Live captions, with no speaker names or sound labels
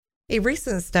A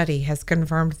recent study has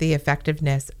confirmed the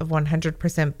effectiveness of 100%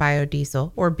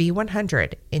 biodiesel, or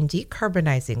B100, in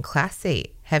decarbonizing Class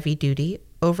 8 heavy-duty,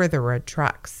 over-the-road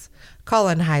trucks.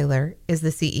 Colin Heiler is the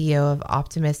CEO of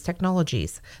Optimus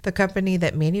Technologies, the company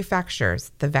that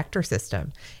manufactures the Vector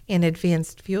system, an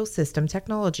advanced fuel system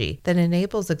technology that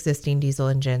enables existing diesel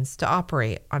engines to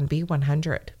operate on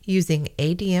B100. Using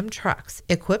ADM trucks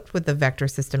equipped with the Vector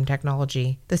system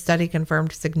technology, the study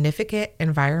confirmed significant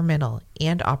environmental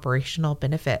and operational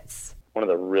benefits. One of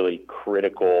the really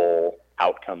critical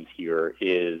outcomes here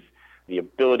is the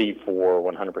ability for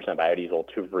 100% biodiesel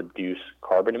to reduce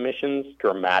carbon emissions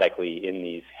dramatically in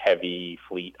these heavy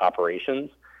fleet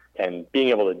operations. And being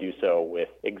able to do so with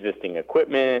existing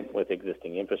equipment, with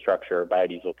existing infrastructure,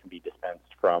 biodiesel can be dispensed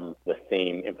from the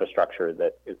same infrastructure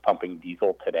that is pumping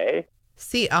diesel today.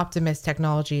 See Optimus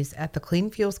Technologies at the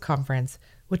Clean Fuels Conference,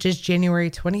 which is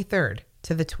January 23rd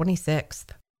to the 26th.